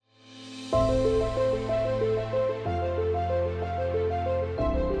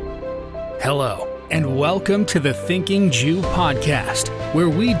Hello, and welcome to the Thinking Jew podcast, where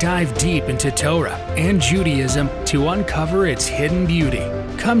we dive deep into Torah and Judaism to uncover its hidden beauty.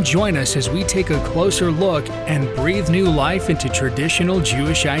 Come join us as we take a closer look and breathe new life into traditional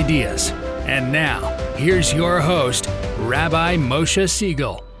Jewish ideas. And now, here's your host, Rabbi Moshe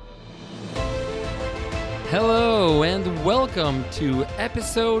Siegel. Hello, and welcome to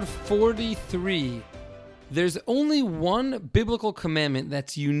episode 43. There's only one biblical commandment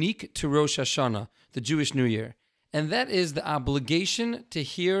that's unique to Rosh Hashanah, the Jewish New Year, and that is the obligation to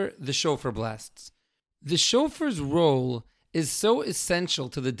hear the shofar blasts. The shofar's role is so essential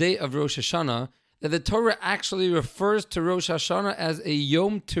to the day of Rosh Hashanah that the Torah actually refers to Rosh Hashanah as a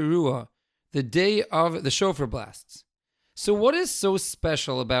Yom Teruah, the day of the shofar blasts. So what is so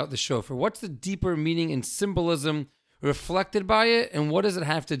special about the shofar? What's the deeper meaning and symbolism reflected by it, and what does it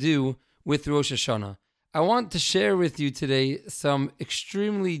have to do with Rosh Hashanah? I want to share with you today some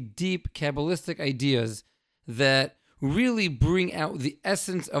extremely deep Kabbalistic ideas that really bring out the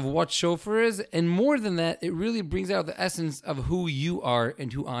essence of what shofar is, and more than that, it really brings out the essence of who you are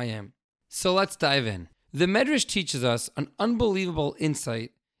and who I am. So let's dive in. The Medrash teaches us an unbelievable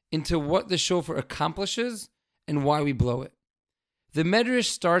insight into what the shofar accomplishes and why we blow it. The Medrash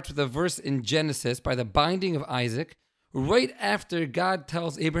starts with a verse in Genesis by the binding of Isaac, right after God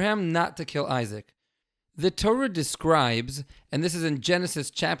tells Abraham not to kill Isaac. The Torah describes, and this is in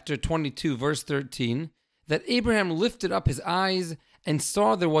Genesis chapter 22, verse 13, that Abraham lifted up his eyes and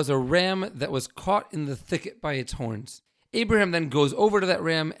saw there was a ram that was caught in the thicket by its horns. Abraham then goes over to that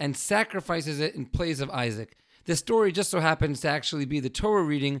ram and sacrifices it in place of Isaac. This story just so happens to actually be the Torah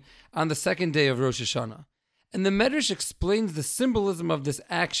reading on the second day of Rosh Hashanah. And the Medrash explains the symbolism of this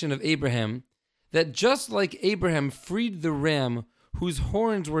action of Abraham, that just like Abraham freed the ram whose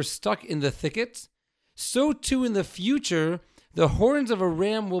horns were stuck in the thickets, so too in the future, the horns of a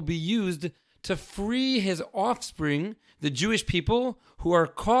ram will be used to free his offspring, the Jewish people, who are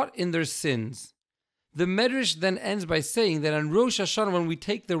caught in their sins. The Medrash then ends by saying that on Rosh Hashanah, when we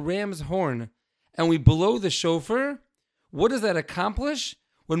take the ram's horn and we blow the shofar, what does that accomplish?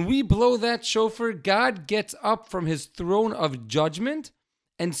 When we blow that shofar, God gets up from his throne of judgment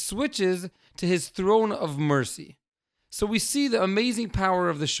and switches to his throne of mercy. So we see the amazing power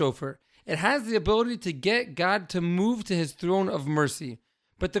of the shofar. It has the ability to get God to move to his throne of mercy.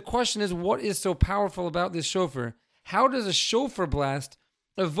 But the question is, what is so powerful about this shofar? How does a shofar blast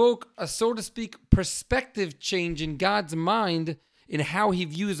evoke a, so to speak, perspective change in God's mind in how he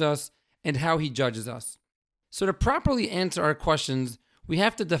views us and how he judges us? So to properly answer our questions, we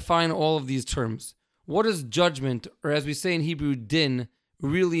have to define all of these terms. What does judgment, or as we say in Hebrew, din,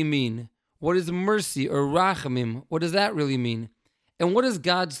 really mean? What is mercy, or rachamim? What does that really mean? And what does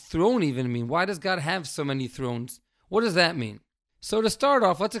God's throne even mean? Why does God have so many thrones? What does that mean? So to start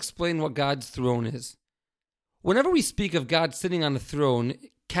off, let's explain what God's throne is. Whenever we speak of God sitting on a throne,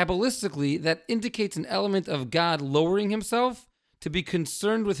 Kabbalistically, that indicates an element of God lowering himself to be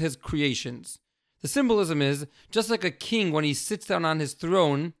concerned with his creations. The symbolism is, just like a king when he sits down on his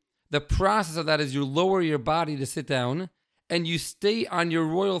throne, the process of that is you lower your body to sit down, and you stay on your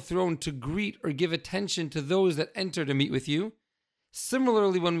royal throne to greet or give attention to those that enter to meet with you.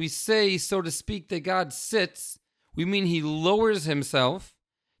 Similarly, when we say, so to speak, that God sits, we mean he lowers himself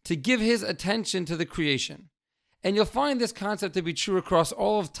to give his attention to the creation. And you'll find this concept to be true across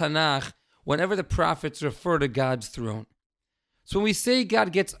all of Tanakh whenever the prophets refer to God's throne. So when we say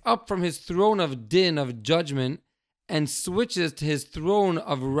God gets up from his throne of din, of judgment, and switches to his throne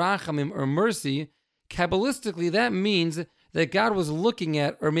of rachamim, or mercy, Kabbalistically that means that God was looking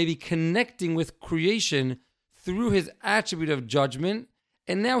at, or maybe connecting with creation through his attribute of judgment,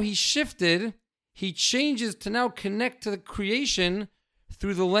 and now he shifted, he changes to now connect to the creation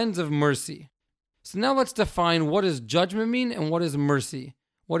through the lens of mercy. So now let's define what does judgment mean and what is mercy.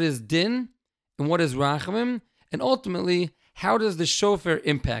 What is din and what is rachamim, and ultimately, how does the shofar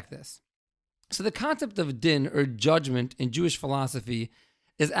impact this? So the concept of din, or judgment, in Jewish philosophy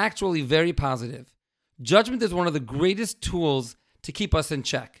is actually very positive. Judgment is one of the greatest tools to keep us in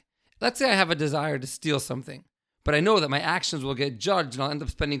check. Let's say I have a desire to steal something, but I know that my actions will get judged and I'll end up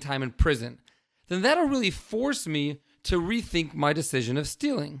spending time in prison. Then that'll really force me to rethink my decision of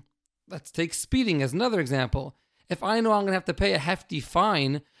stealing. Let's take speeding as another example. If I know I'm going to have to pay a hefty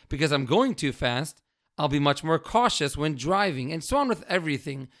fine because I'm going too fast, I'll be much more cautious when driving, and so on with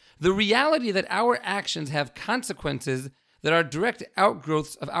everything. The reality that our actions have consequences that are direct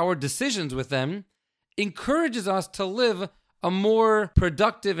outgrowths of our decisions with them encourages us to live a more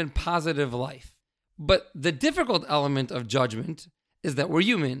productive and positive life. But the difficult element of judgment is that we're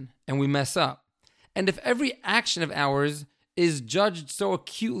human and we mess up. And if every action of ours is judged so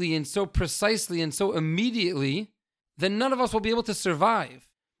acutely and so precisely and so immediately, then none of us will be able to survive.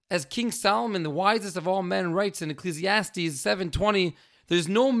 As King Solomon, the wisest of all men, writes in Ecclesiastes 7:20, there's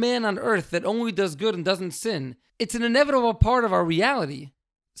no man on earth that only does good and doesn't sin. It's an inevitable part of our reality.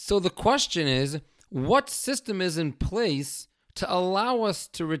 So the question is, what system is in place to allow us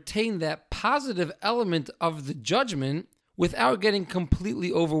to retain that positive element of the judgment without getting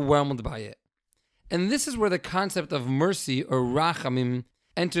completely overwhelmed by it? And this is where the concept of mercy, or rachamim,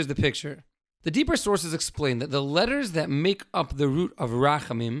 enters the picture. The deeper sources explain that the letters that make up the root of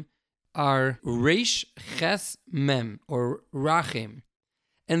rachamim are resh, ches, mem, or rachim.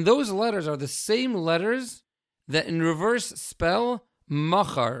 And those letters are the same letters that in reverse spell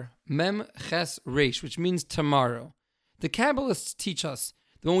machar, mem, ches, resh, which means tomorrow. The Kabbalists teach us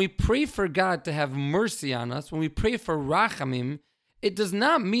that when we pray for God to have mercy on us, when we pray for rachamim, it does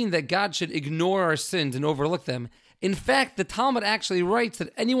not mean that God should ignore our sins and overlook them. In fact, the Talmud actually writes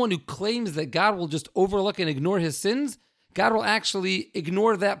that anyone who claims that God will just overlook and ignore his sins, God will actually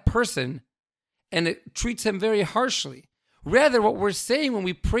ignore that person, and it treats him very harshly. Rather, what we're saying when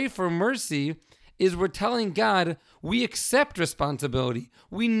we pray for mercy is we're telling God we accept responsibility.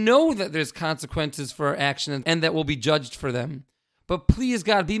 We know that there's consequences for our actions and that we'll be judged for them. But please,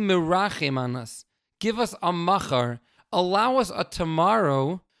 God, be mirachem on us. Give us a machar. Allow us a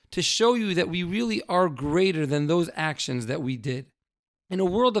tomorrow to show you that we really are greater than those actions that we did. In a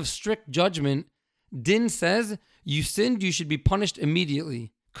world of strict judgment, Din says, you sinned, you should be punished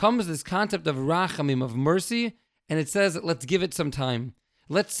immediately. Comes this concept of rachamim, of mercy, and it says, let's give it some time.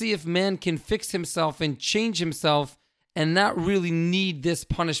 Let's see if man can fix himself and change himself and not really need this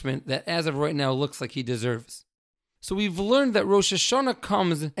punishment that as of right now looks like he deserves. So we've learned that Rosh Hashanah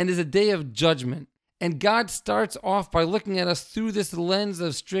comes and is a day of judgment. And God starts off by looking at us through this lens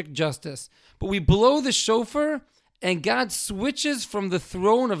of strict justice. But we blow the shofar, and God switches from the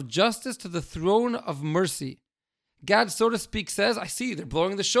throne of justice to the throne of mercy. God, so to speak, says, I see, they're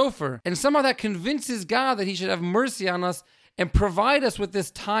blowing the shofar. And somehow that convinces God that he should have mercy on us and provide us with this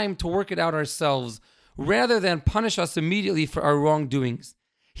time to work it out ourselves, rather than punish us immediately for our wrongdoings.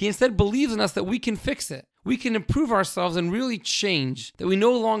 He instead believes in us that we can fix it. We can improve ourselves and really change, that we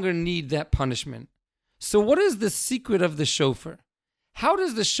no longer need that punishment. So what is the secret of the shofar? How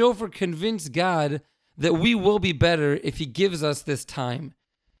does the shofar convince God that we will be better if he gives us this time?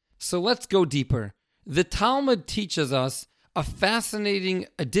 So let's go deeper. The Talmud teaches us a fascinating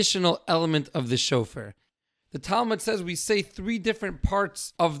additional element of the shofar. The Talmud says we say 3 different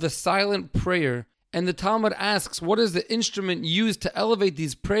parts of the silent prayer, and the Talmud asks, what is the instrument used to elevate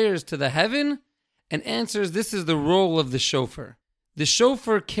these prayers to the heaven? And answers, this is the role of the shofar. The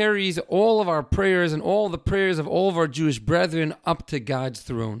shofar carries all of our prayers and all the prayers of all of our Jewish brethren up to God's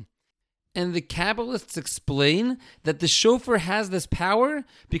throne. And the Kabbalists explain that the shofar has this power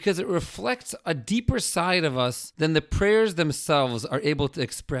because it reflects a deeper side of us than the prayers themselves are able to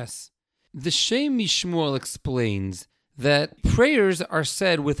express. The Shem Mishmuel explains that prayers are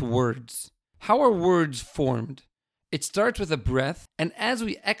said with words. How are words formed? It starts with a breath, and as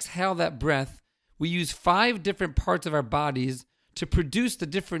we exhale that breath, we use 5 different parts of our bodies to produce the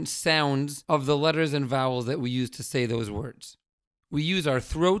different sounds of the letters and vowels that we use to say those words. We use our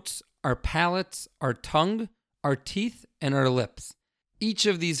throats, our palates, our tongue, our teeth, and our lips. Each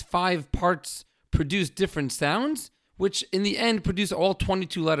of these 5 parts produce different sounds, which in the end produce all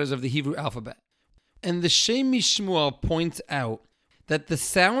 22 letters of the Hebrew alphabet. And the Shem Mishmuel points out that the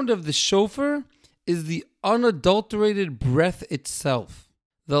sound of the shofar is the unadulterated breath itself.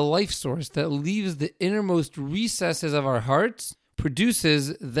 The life source that leaves the innermost recesses of our hearts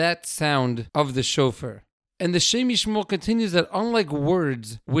produces that sound of the shofar. And the Shem Mishmuel continues that unlike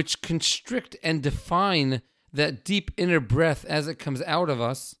words, which constrict and define that deep inner breath as it comes out of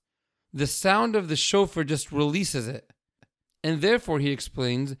us, the sound of the shofar just releases it. And therefore, he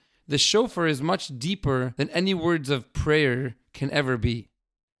explains, the shofar is much deeper than any words of prayer can ever be.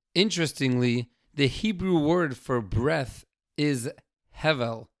 Interestingly, the Hebrew word for breath is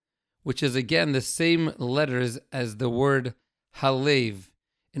hevel, which is again the same letters as the word halev.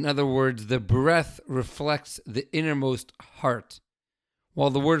 In other words, the breath reflects the innermost heart. While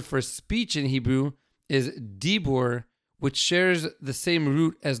the word for speech in Hebrew is dibur, which shares the same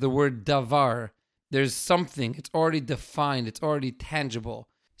root as the word davar. There's something, it's already defined, it's already tangible.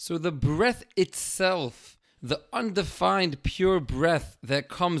 So the breath itself, the undefined pure breath that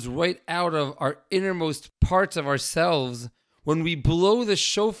comes right out of our innermost parts of ourselves, when we blow the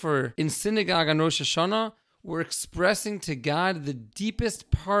shofar in synagogue on Rosh Hashanah, we're expressing to God the deepest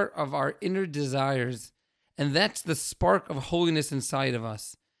part of our inner desires, and that's the spark of holiness inside of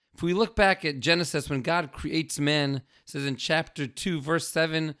us. If we look back at Genesis, when God creates man, it says in chapter 2, verse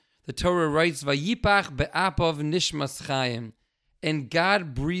 7, the Torah writes, Vayipach be'apav nishmas chayim. And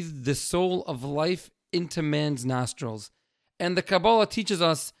God breathed the soul of life into man's nostrils. And the Kabbalah teaches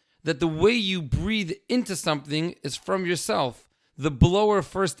us that the way you breathe into something is from yourself. The blower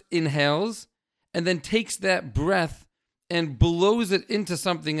first inhales and then takes that breath and blows it into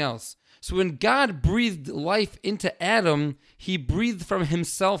something else. So when God breathed life into Adam, he breathed from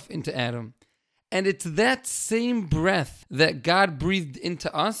himself into Adam. And it's that same breath that God breathed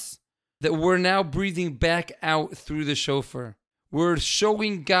into us that we're now breathing back out through the shofar. We're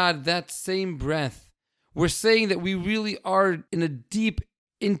showing God that same breath. We're saying that we really are, in a deep,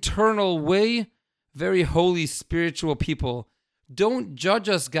 internal way, very holy, spiritual people. Don't judge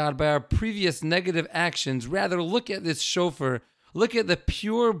us, God, by our previous negative actions. Rather, look at this shofar. Look at the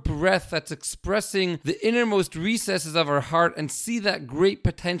pure breath that's expressing the innermost recesses of our heart and see that great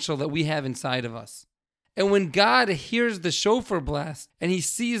potential that we have inside of us. And when God hears the shofar blast and he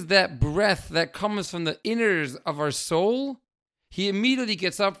sees that breath that comes from the inners of our soul, he immediately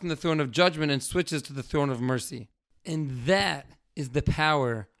gets up from the throne of judgment and switches to the throne of mercy. And that is the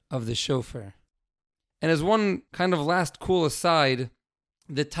power of the shofar. And as one kind of last cool aside,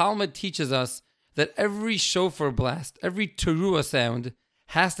 the Talmud teaches us that every shofar blast, every teruah sound,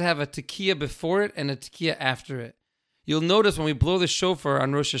 has to have a tekiah before it and a tekiah after it. You'll notice when we blow the shofar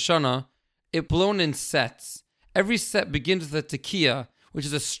on Rosh Hashanah, it's blown in sets. Every set begins with a tekiah, which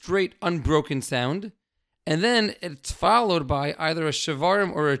is a straight, unbroken sound. And then it's followed by either a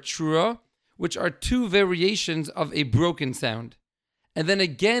shavarim or a trua, which are two variations of a broken sound. And then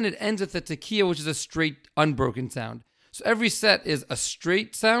again, it ends with a tekiah, which is a straight, unbroken sound. So every set is a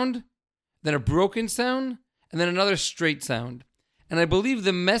straight sound, then a broken sound, and then another straight sound. And I believe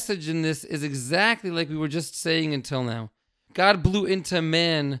the message in this is exactly like we were just saying until now. God blew into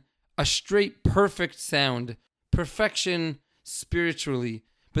man a straight, perfect sound, perfection spiritually.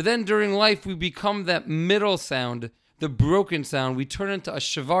 But then during life, we become that middle sound, the broken sound. We turn into a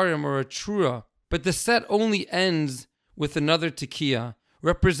shavarim or a trua. But the set only ends with another tekiah,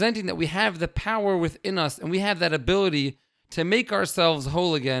 representing that we have the power within us and we have that ability to make ourselves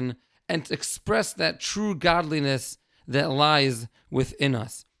whole again and to express that true godliness that lies within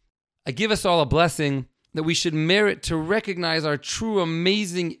us. I give us all a blessing that we should merit to recognize our true,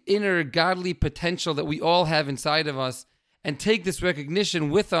 amazing, inner godly potential that we all have inside of us and take this recognition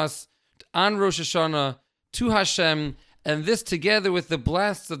with us on Rosh Hashanah to Hashem. And this, together with the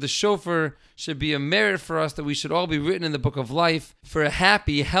blasts of the shofar, should be a merit for us that we should all be written in the book of life for a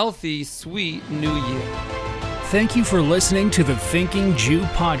happy, healthy, sweet new year. Thank you for listening to the Thinking Jew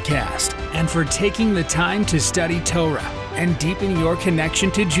podcast and for taking the time to study Torah and deepen your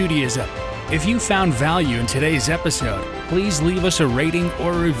connection to Judaism. If you found value in today's episode, please leave us a rating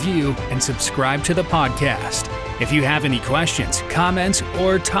or review and subscribe to the podcast. If you have any questions, comments,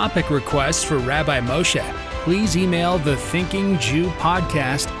 or topic requests for Rabbi Moshe, please email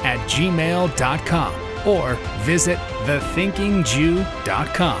thethinkingjewpodcast@gmail.com or visit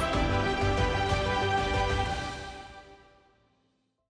thethinkingjew.com.